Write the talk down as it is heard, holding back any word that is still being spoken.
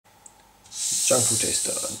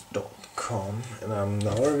junkfoodtaster.com, and I'm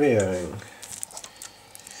now reviewing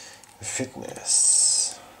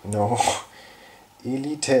Fitness. No,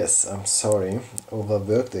 Elitess, I'm sorry,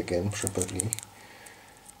 overworked again probably.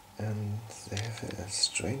 And they have a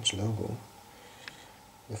strange logo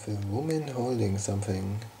with a woman holding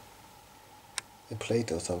something, a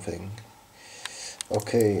plate or something.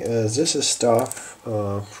 Okay, this is stuff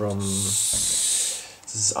from,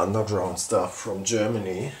 this is underground stuff from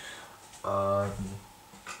Germany.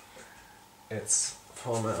 It's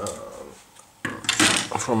from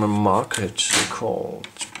a market called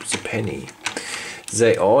the Penny.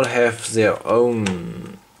 They all have their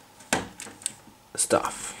own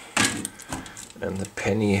stuff, and the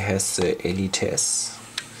Penny has the Elitess,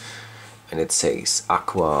 and it says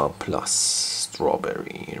aqua plus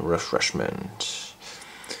strawberry refreshment.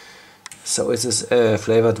 So is this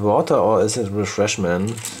flavored water or is it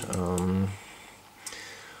refreshment?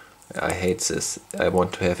 I hate this. I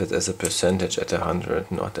want to have it as a percentage at 100,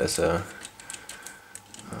 not as a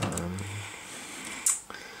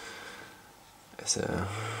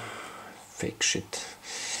fake shit.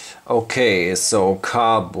 Okay, so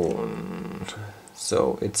carbon.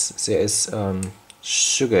 So there is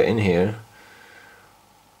sugar in here.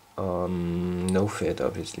 No fat,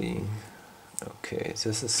 obviously. Okay,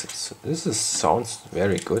 this sounds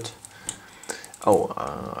very good. Oh,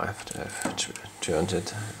 I have turned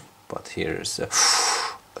it, but here is the.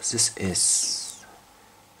 This is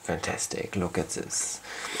fantastic. Look at this.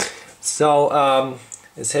 So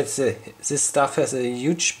this stuff has a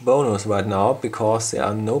huge bonus right now because there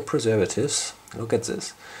are no preservatives. Look at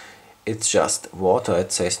this. It's just water.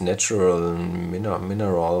 It says natural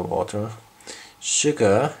mineral water,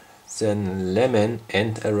 sugar, then lemon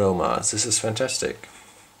and aroma. This is fantastic.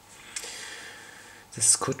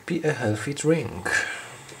 This could be a healthy drink.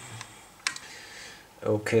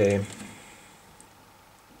 Okay.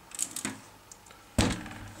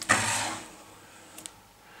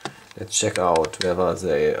 Let's check out whether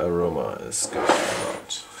the aroma is good or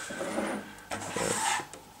not.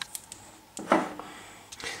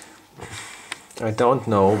 I don't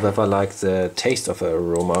know whether like the taste of the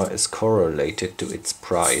aroma is correlated to its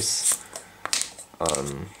price.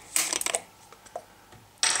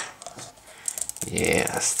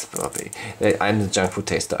 Yes, probably. I'm the junk food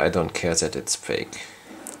taster. I don't care that it's fake,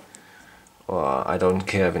 or I don't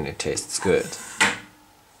care when it tastes good.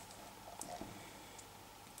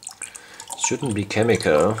 Shouldn't be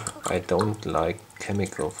chemical. I don't like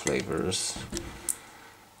chemical flavors.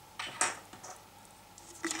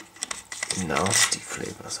 Nasty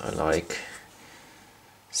flavors. I like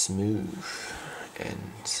smooth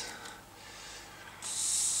and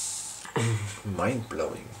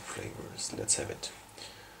mind-blowing flavors. Let's have it.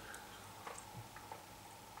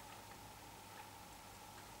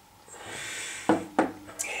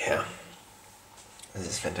 Yeah, this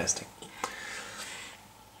is fantastic.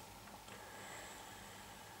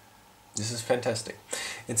 This is fantastic.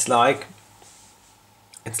 It's like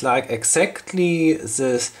exactly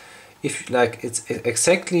this. If like it's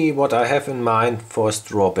exactly what I have in mind for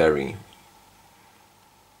strawberry.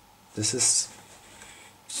 This is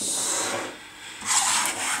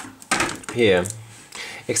here.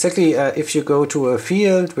 Exactly if you go to a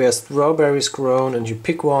field where strawberries grown and you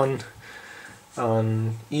pick one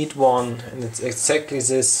and eat one, and it's exactly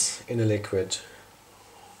this in a liquid.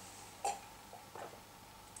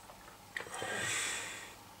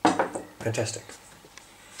 Fantastic.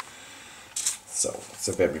 So it's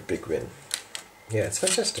a very big win. Yeah, it's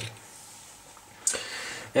fantastic.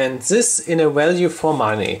 And this in a value for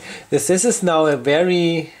money. This is now a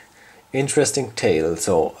very interesting tale.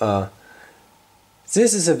 So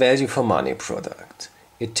this is a value for money product.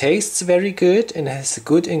 It tastes very good and has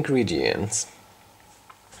good ingredients.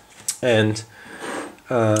 And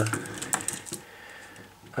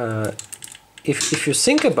if you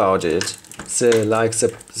think about it,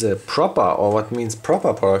 the proper, or what means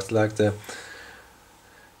proper products, like the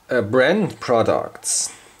brand products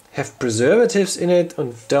have preservatives in it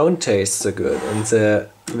and don't taste so good, and the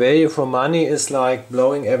value for money is like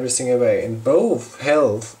blowing everything away in both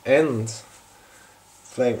health and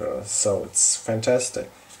flavor. So it's fantastic.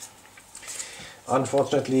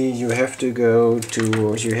 Unfortunately, you have to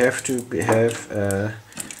have a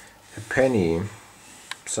penny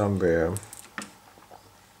somewhere.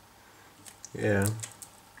 Yeah,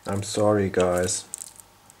 I'm sorry guys.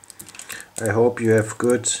 I hope you have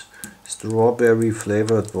good strawberry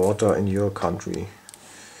flavored water in your country.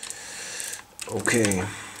 Okay.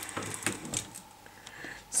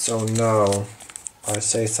 So now I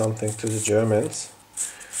say something to the Germans,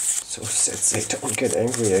 so that they don't get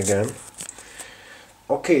angry again.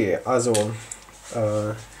 Okay, also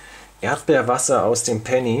Erdbeerwasser aus dem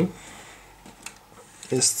Penny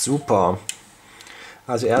ist super.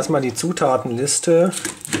 Also erstmal die Zutatenliste.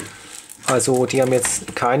 Also die haben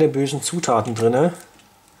jetzt keine bösen Zutaten drin.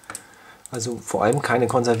 Also vor allem keine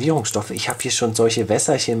Konservierungsstoffe. Ich habe hier schon solche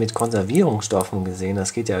Wässerchen mit Konservierungsstoffen gesehen.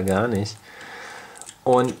 Das geht ja gar nicht.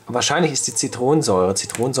 Und wahrscheinlich ist die Zitronensäure.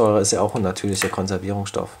 Zitronensäure ist ja auch ein natürlicher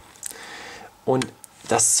Konservierungsstoff. Und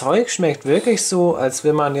das Zeug schmeckt wirklich so, als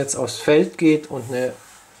wenn man jetzt aufs Feld geht und eine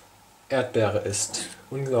Erdbeere isst.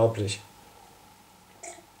 Unglaublich.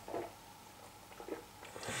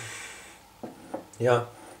 Ja.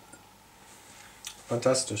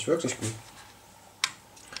 Fantastisch, wirklich gut.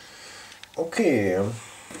 Okay,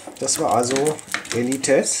 das war also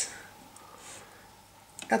Elitess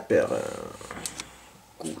Erdbeere.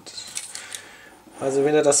 Gut. Also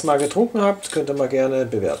wenn ihr das mal getrunken habt, könnt ihr mal gerne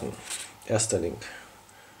bewerten. Erster Link.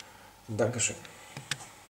 Dankeschön.